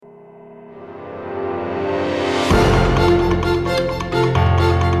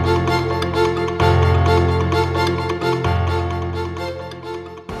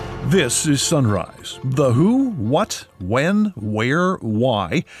This is Sunrise, the who, what, when, where,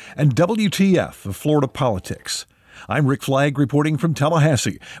 why, and WTF of Florida politics. I'm Rick Flagg reporting from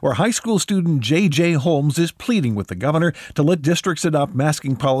Tallahassee, where high school student J.J. Holmes is pleading with the governor to let districts adopt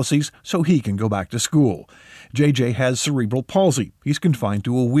masking policies so he can go back to school. J.J. has cerebral palsy. He's confined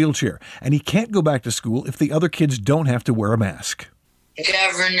to a wheelchair, and he can't go back to school if the other kids don't have to wear a mask.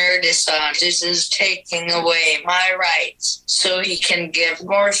 Governor DeSantis is taking away my rights so he can give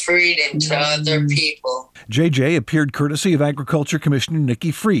more freedom to other people. JJ appeared courtesy of Agriculture Commissioner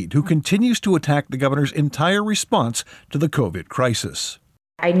Nikki Fried, who continues to attack the governor's entire response to the COVID crisis.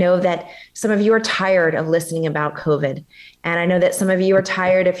 I know that some of you are tired of listening about COVID, and I know that some of you are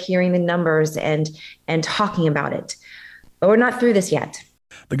tired of hearing the numbers and talking about it. But we're not through this yet.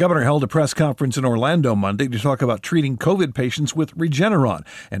 The governor held a press conference in Orlando Monday to talk about treating COVID patients with Regeneron,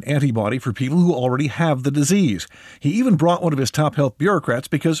 an antibody for people who already have the disease. He even brought one of his top health bureaucrats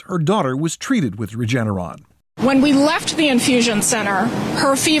because her daughter was treated with Regeneron. When we left the infusion center,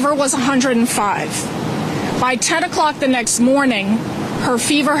 her fever was 105. By 10 o'clock the next morning, her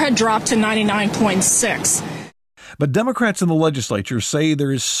fever had dropped to 99.6. But Democrats in the legislature say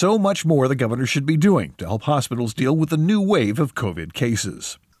there is so much more the governor should be doing to help hospitals deal with the new wave of COVID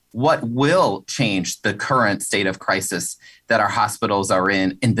cases. What will change the current state of crisis that our hospitals are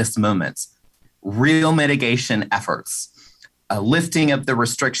in this moment? Real mitigation efforts, a lifting of the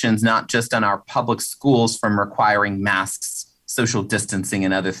restrictions, not just on our public schools from requiring masks, social distancing,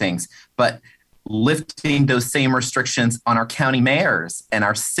 and other things, but lifting those same restrictions on our county mayors and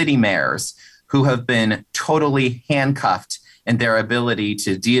our city mayors, who have been totally handcuffed in their ability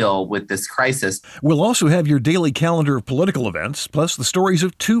to deal with this crisis. We'll also have your daily calendar of political events, plus the stories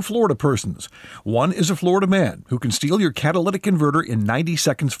of two Florida persons. One is a Florida man who can steal your catalytic converter in 90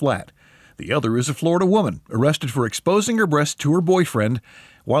 seconds flat. The other is a Florida woman arrested for exposing her breast to her boyfriend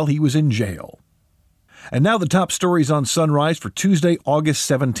while he was in jail. And now the top stories on Sunrise for Tuesday, August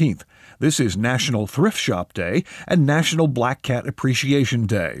 17th. This is National Thrift Shop Day and National Black Cat Appreciation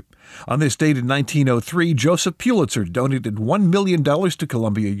Day. On this date in 1903, Joseph Pulitzer donated $1 million to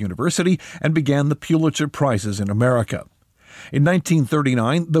Columbia University and began the Pulitzer Prizes in America. In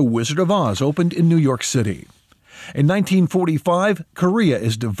 1939, The Wizard of Oz opened in New York City. In 1945, Korea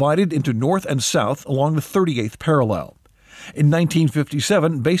is divided into North and South along the 38th parallel. In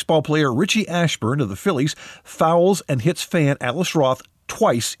 1957, baseball player Richie Ashburn of the Phillies fouls and hits fan Alice Roth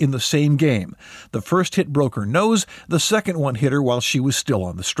twice in the same game. The first hit broke her nose, the second one hit her while she was still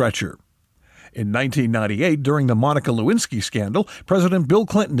on the stretcher. In 1998, during the Monica Lewinsky scandal, President Bill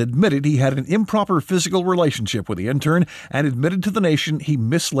Clinton admitted he had an improper physical relationship with the intern and admitted to the nation he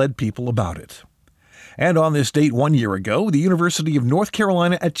misled people about it. And on this date 1 year ago, the University of North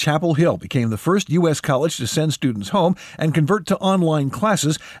Carolina at Chapel Hill became the first U.S. college to send students home and convert to online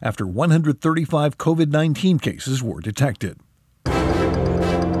classes after 135 COVID-19 cases were detected.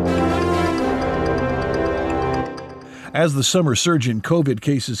 As the summer surge in COVID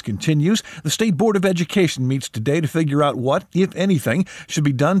cases continues, the State Board of Education meets today to figure out what, if anything, should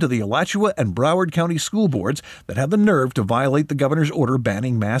be done to the Alachua and Broward County school boards that have the nerve to violate the governor's order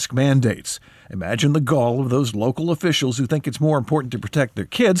banning mask mandates. Imagine the gall of those local officials who think it's more important to protect their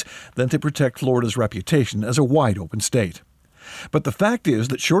kids than to protect Florida's reputation as a wide-open state. But the fact is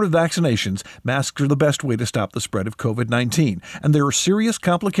that short of vaccinations, masks are the best way to stop the spread of COVID-19, and there are serious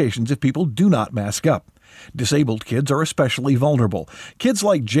complications if people do not mask up. Disabled kids are especially vulnerable. Kids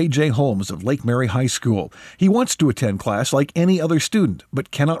like J.J. Holmes of Lake Mary High School. He wants to attend class like any other student,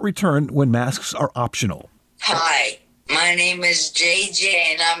 but cannot return when masks are optional. Hi, my name is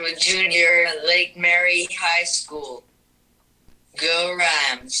J.J. and I'm a junior at Lake Mary High School. Go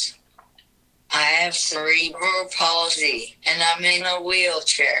Rams. I have cerebral palsy and I'm in a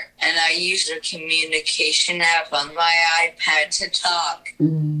wheelchair and I use a communication app on my iPad to talk.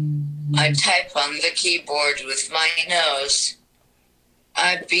 I type on the keyboard with my nose.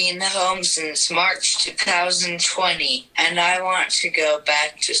 I've been home since March 2020, and I want to go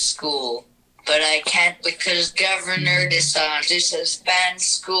back to school. But I can't because Governor DeSantis has banned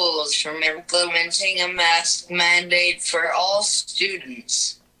schools from implementing a mask mandate for all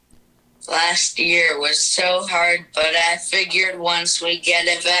students. Last year was so hard, but I figured once we get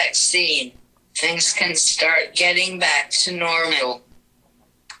a vaccine, things can start getting back to normal.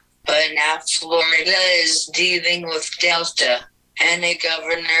 But now Florida is dealing with Delta and a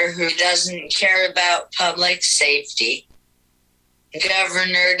governor who doesn't care about public safety.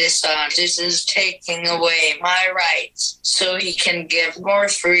 Governor DeSantis is taking away my rights so he can give more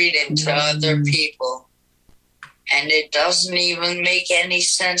freedom to other people. And it doesn't even make any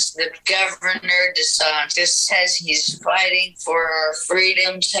sense that Governor DeSantis says he's fighting for our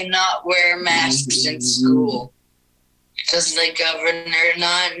freedom to not wear masks in school. Does the governor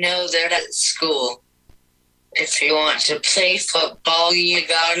not know that at school, if you want to play football, you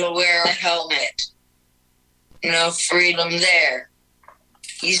gotta wear a helmet? No freedom there.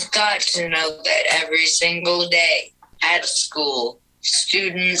 He's got to know that every single day at school,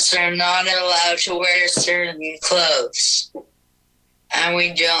 students are not allowed to wear certain clothes. And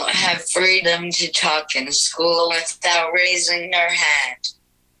we don't have freedom to talk in school without raising our hand.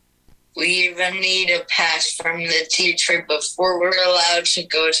 We even need a pass from the teacher before we're allowed to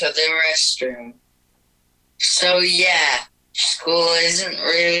go to the restroom. So yeah, school isn't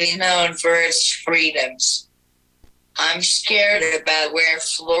really known for its freedoms. I'm scared about where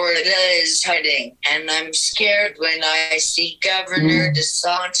Florida is heading, and I'm scared when I see Governor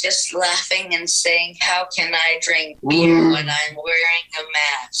DeSantis laughing and saying, "How can I drink beer when I'm wearing a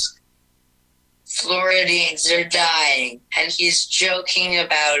mask?" Floridians are dying, and he's joking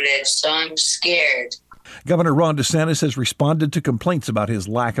about it, so I'm scared. Governor Ron DeSantis has responded to complaints about his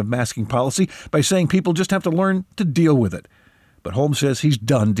lack of masking policy by saying people just have to learn to deal with it. But Holmes says he's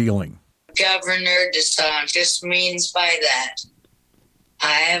done dealing. Governor DeSantis means by that,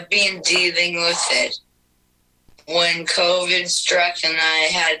 I have been dealing with it. When COVID struck and I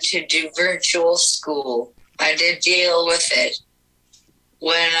had to do virtual school, I did deal with it.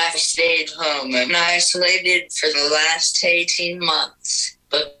 When I stayed home and isolated for the last 18 months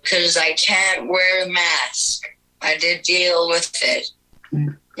because I can't wear a mask, I did deal with it.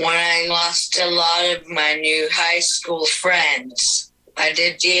 When I lost a lot of my new high school friends, I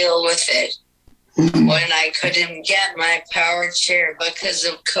did deal with it. When I couldn't get my power chair because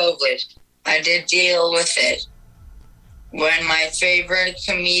of COVID, I did deal with it. When my favorite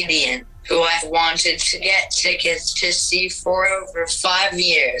comedian, who I've wanted to get tickets to see for over 5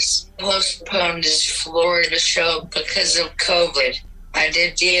 years, postponed his Florida show because of COVID, I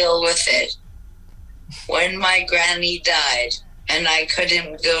did deal with it. When my granny died and I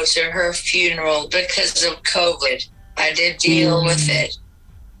couldn't go to her funeral because of COVID, I did deal with it.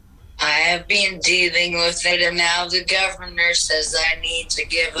 I have been dealing with it, and now the governor says I need to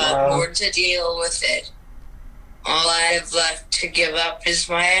give up more to deal with it. All I have left to give up is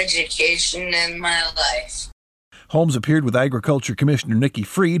my education and my life. Holmes appeared with Agriculture Commissioner Nikki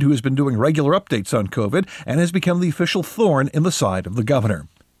Fried, who has been doing regular updates on COVID and has become the official thorn in the side of the governor.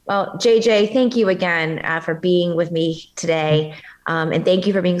 Well, JJ, thank you again for being with me today. And thank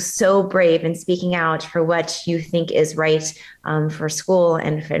you for being so brave and speaking out for what you think is right for school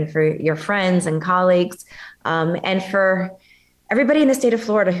and for your friends and colleagues and for everybody in the state of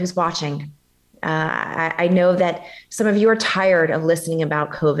Florida who's watching. I know that some of you are tired of listening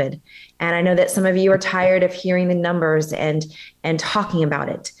about COVID, and I know that some of you are tired of hearing the numbers and talking about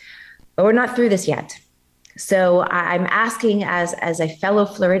it, but we're not through this yet. So I'm asking as a fellow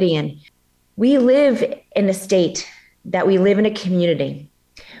Floridian, we live in a state that we live in a community.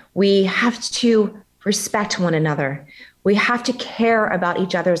 We have to respect one another. We have to care about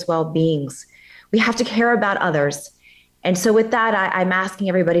each other's well-beings. We have to care about others. And so with that, I'm asking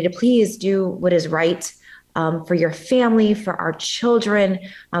everybody to please do what is right for your family, for our children,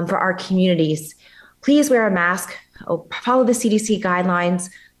 for our communities. Please wear a mask, follow the CDC guidelines,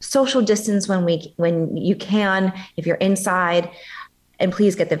 social distance when you can, if you're inside, and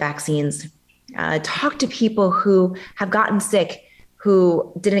please get the vaccines. Talk to people who have gotten sick,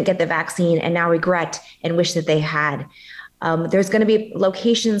 who didn't get the vaccine and now regret and wish that they had. There's going to be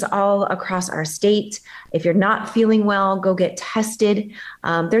locations all across our state. If you're not feeling well, go get tested.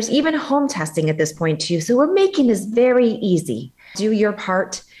 There's even home testing at this point too. So we're making this very easy. Do your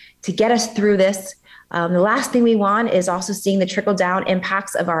part to get us through this. The last thing we want is also seeing the trickle-down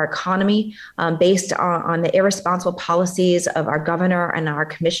impacts of our economy based on the irresponsible policies of our governor and our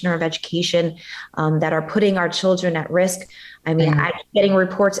commissioner of education that are putting our children at risk. I mean, I'm getting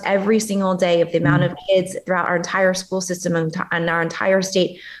reports every single day of the amount of kids throughout our entire school system and our entire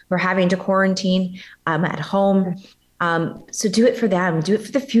state who are having to quarantine at home. So do it for them. Do it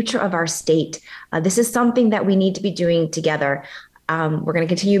for the future of our state. This is something that we need to be doing together. We're going to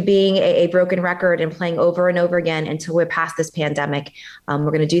continue being a broken record and playing over and over again until we're past this pandemic. We're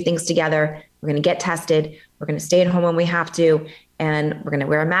going to do things together. We're going to get tested. We're going to stay at home when we have to. And we're going to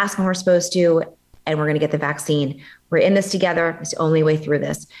wear a mask when we're supposed to. and we're going to get the vaccine. We're in this together. It's the only way through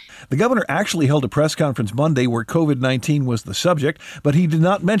this. The governor actually held a press conference Monday where COVID-19 was the subject, but he did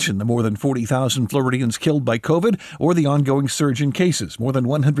not mention the more than 40,000 Floridians killed by COVID or the ongoing surge in cases, more than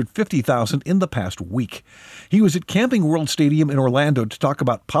 150,000 in the past week. He was at Camping World Stadium in Orlando to talk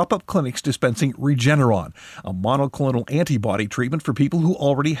about pop-up clinics dispensing Regeneron, a monoclonal antibody treatment for people who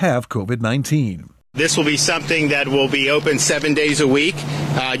already have COVID-19. This will be something that will be open 7 days a week.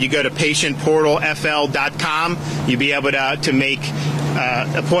 You go to patientportalfl.com. You'll be able to make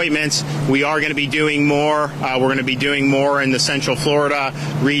appointments. We are going to be doing more. We're going to be doing more in the Central Florida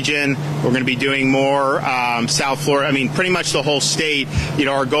region. We're going to be doing more South Florida. I mean, pretty much the whole state.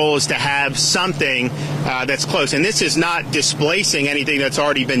 Our goal is to have something that's close. And this is not displacing anything that's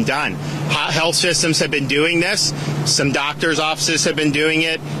already been done. Health systems have been doing this. Some doctors' offices have been doing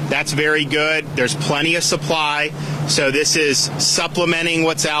it. That's very good. There's plenty of supply. So this is supplementing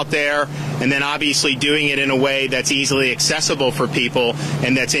what's out there and then obviously doing it in a way that's easily accessible for people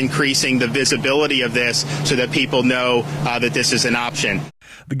and that's increasing the visibility of this so that people know that this is an option.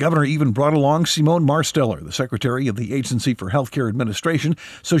 The governor even brought along Simone Marsteller, the secretary of the Agency for Healthcare Administration,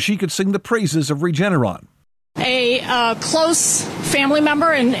 so she could sing the praises of Regeneron. A close family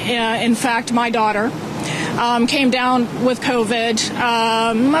member, in fact, my daughter, came down with COVID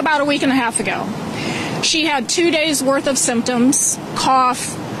about a week and a half ago. She had 2 days worth of symptoms,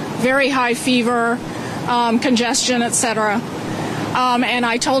 cough, very high fever, congestion, etc. And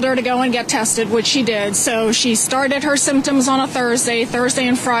I told her to go and get tested, which she did. So she started her symptoms on a Thursday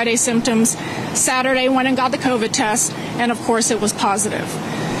and Friday symptoms. Saturday went and got the COVID test, and of course it was positive.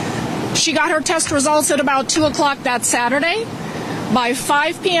 She got her test results at about 2 o'clock that Saturday. By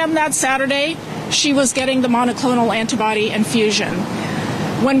 5 p.m. that Saturday, she was getting the monoclonal antibody infusion.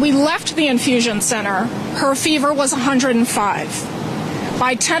 When we left the infusion center, her fever was 105.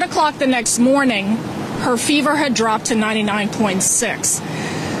 By 10 o'clock the next morning, her fever had dropped to 99.6.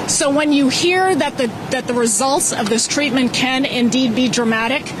 So when you hear that the results of this treatment can indeed be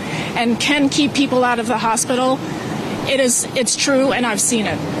dramatic and can keep people out of the hospital, it's true, and I've seen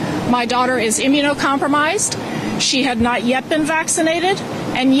it. My daughter is immunocompromised. She had not yet been vaccinated,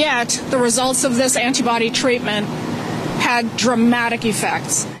 and yet the results of this antibody treatment had dramatic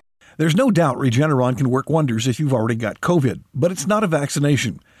effects. There's no doubt Regeneron can work wonders if you've already got COVID, but it's not a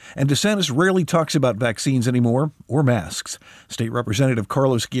vaccination. And DeSantis rarely talks about vaccines anymore, or masks. State Representative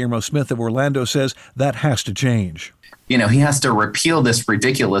Carlos Guillermo Smith of Orlando says that has to change. He has to repeal this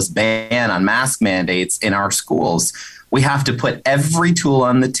ridiculous ban on mask mandates in our schools. We have to put every tool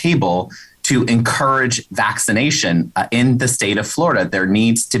on the table to encourage vaccination in the state of Florida. There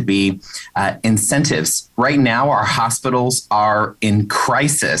needs to be incentives. Right now, our hospitals are in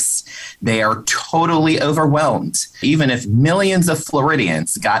crisis. They are totally overwhelmed. Even if millions of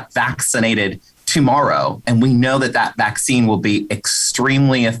Floridians got vaccinated tomorrow, and we know that vaccine will be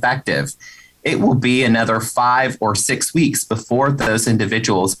extremely effective, it will be another 5 or 6 weeks before those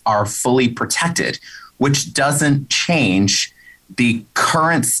individuals are fully protected, which doesn't change the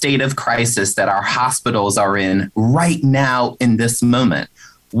current state of crisis that our hospitals are in right now in this moment.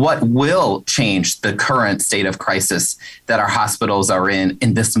 What will change the current state of crisis that our hospitals are in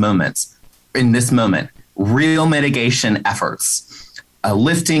this moment? Real mitigation efforts, a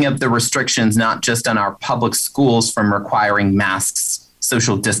lifting of the restrictions, not just on our public schools from requiring masks,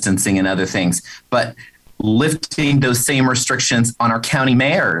 social distancing and other things, but lifting those same restrictions on our county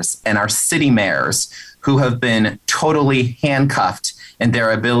mayors and our city mayors who have been totally handcuffed in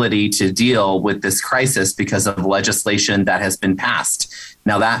their ability to deal with this crisis because of legislation that has been passed.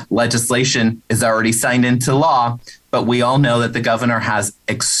 Now, that legislation is already signed into law, but we all know that the governor has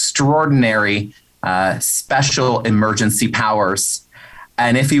extraordinary special emergency powers.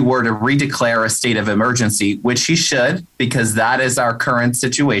 And if he were to redeclare a state of emergency, which he should, because that is our current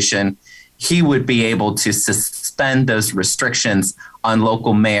situation, he would be able to suspend those restrictions on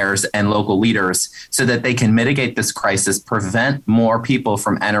local mayors and local leaders so that they can mitigate this crisis, prevent more people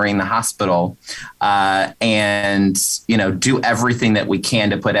from entering the hospital, and do everything that we can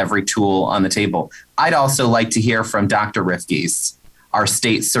to put every tool on the table. I'd also like to hear from Dr. Rifkes, our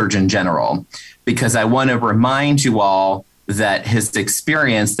state surgeon general, because I want to remind you all that his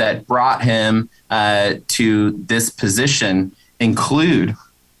experience that brought him to this position include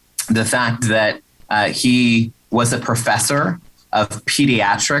the fact that he was a professor of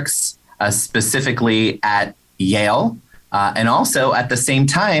pediatrics, specifically at Yale. And also at the same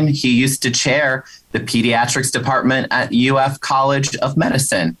time, he used to chair the pediatrics department at UF College of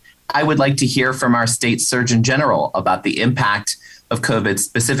Medicine. I would like to hear from our state surgeon general about the impact of COVID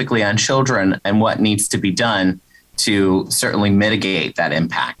specifically on children and what needs to be done to certainly mitigate that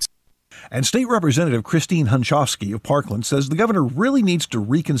impact. And State Representative Christine Hunchofsky of Parkland says the governor really needs to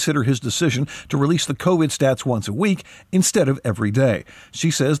reconsider his decision to release the COVID stats once a week instead of every day. She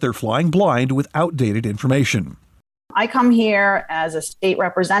says they're flying blind with outdated information. I come here as a state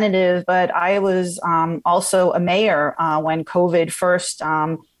representative, but I was also a mayor when COVID first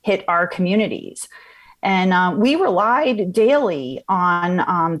hit our communities. And we relied daily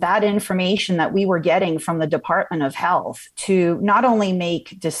on that information that we were getting from the Department of Health to not only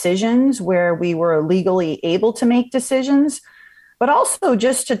make decisions where we were legally able to make decisions, but also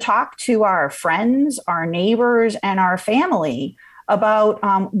just to talk to our friends, our neighbors, and our family about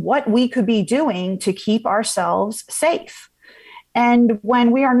what we could be doing to keep ourselves safe. And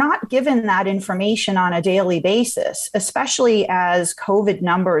when we are not given that information on a daily basis, especially as COVID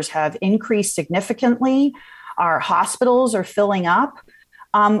numbers have increased significantly, our hospitals are filling up.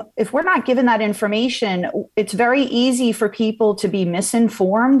 If we're not given that information, it's very easy for people to be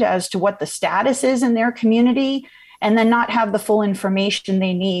misinformed as to what the status is in their community and then not have the full information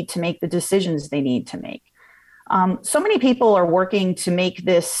they need to make the decisions they need to make. So many people are working to make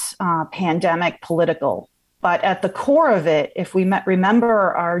this pandemic political. But at the core of it, if we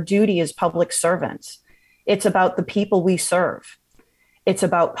remember our duty as public servants, it's about the people we serve. It's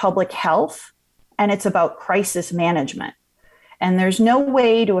about public health, and it's about crisis management. And there's no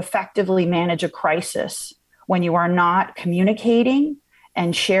way to effectively manage a crisis when you are not communicating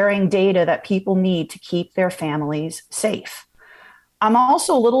and sharing data that people need to keep their families safe. I'm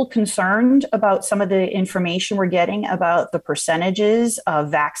also a little concerned about some of the information we're getting about the percentages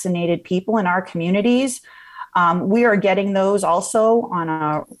of vaccinated people in our communities. We are getting those also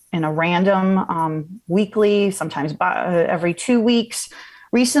in a random weekly, sometimes every 2 weeks.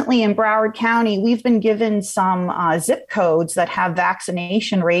 Recently in Broward County, we've been given some zip codes that have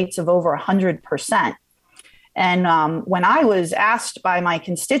vaccination rates of over 100%. And when I was asked by my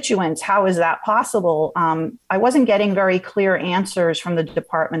constituents, how is that possible? I wasn't getting very clear answers from the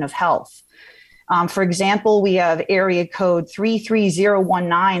Department of Health. For example, we have area code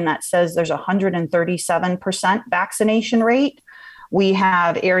 33019 that says there's 137% vaccination rate. We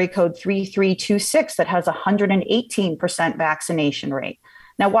have area code 3326 that has 118% vaccination rate.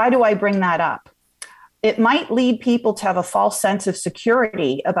 Now, why do I bring that up? It might lead people to have a false sense of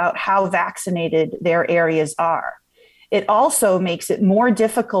security about how vaccinated their areas are. It also makes it more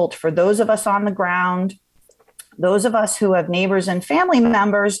difficult for those of us on the ground, those of us who have neighbors and family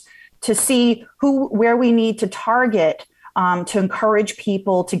members, to see where we need to target to encourage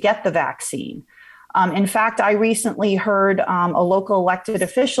people to get the vaccine. In fact, I recently heard a local elected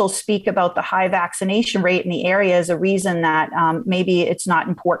official speak about the high vaccination rate in the area as a reason that maybe it's not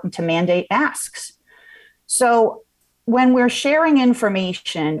important to mandate masks. So when we're sharing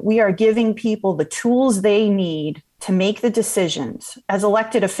information, we are giving people the tools they need to make the decisions as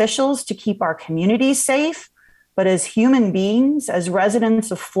elected officials to keep our communities safe. But as human beings, as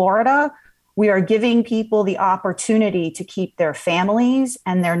residents of Florida, we are giving people the opportunity to keep their families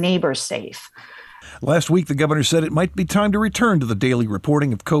and their neighbors safe. Last week, the governor said it might be time to return to the daily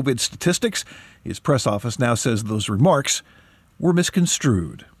reporting of COVID statistics. His press office now says those remarks were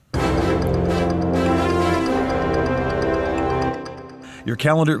misconstrued. Your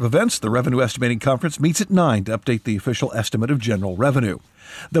calendar of events: the Revenue Estimating Conference meets at 9 to update the official estimate of general revenue.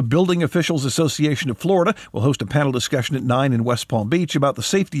 The Building Officials Association of Florida will host a panel discussion at 9 in West Palm Beach about the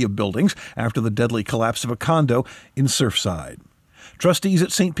safety of buildings after the deadly collapse of a condo in Surfside. Trustees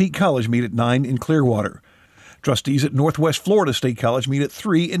at St. Pete College meet at 9 in Clearwater. Trustees at Northwest Florida State College meet at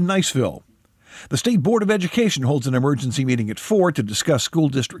 3 in Niceville. The State Board of Education holds an emergency meeting at 4 to discuss school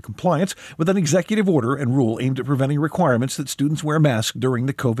district compliance with an executive order and rule aimed at preventing requirements that students wear masks during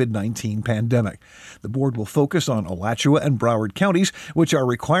the COVID-19 pandemic. The board will focus on Alachua and Broward counties, which are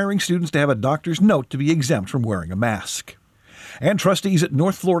requiring students to have a doctor's note to be exempt from wearing a mask. And trustees at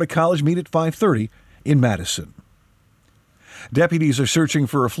North Florida College meet at 5:30 in Madison. Deputies are searching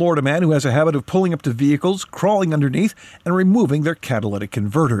for a Florida man who has a habit of pulling up to vehicles, crawling underneath, and removing their catalytic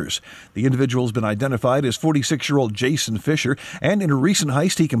converters. The individual has been identified as 46-year-old Jason Fisher, and in a recent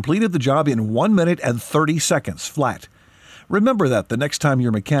heist, he completed the job in 1 minute and 30 seconds flat. Remember that the next time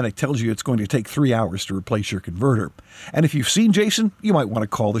your mechanic tells you it's going to take 3 hours to replace your converter. And if you've seen Jason, you might want to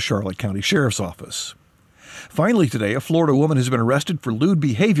call the Charlotte County Sheriff's Office. Finally today, a Florida woman has been arrested for lewd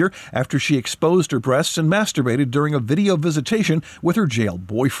behavior after she exposed her breasts and masturbated during a video visitation with her jailed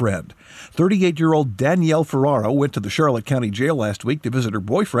boyfriend. 38-year-old Danielle Ferraro went to the Charlotte County Jail last week to visit her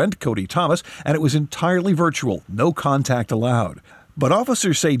boyfriend, Cody Thomas, and it was entirely virtual, no contact allowed. But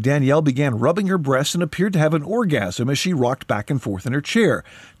officers say Danielle began rubbing her breasts and appeared to have an orgasm as she rocked back and forth in her chair.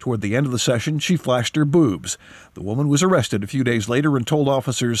 Toward the end of the session, she flashed her boobs. The woman was arrested a few days later and told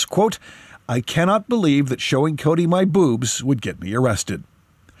officers, quote, "I cannot believe that showing Cody my boobs would get me arrested."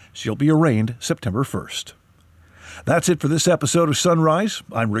 She'll be arraigned September 1st. That's it for this episode of Sunrise.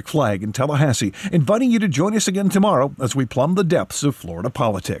 I'm Rick Flagg in Tallahassee, inviting you to join us again tomorrow as we plumb the depths of Florida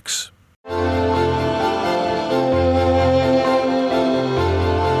politics.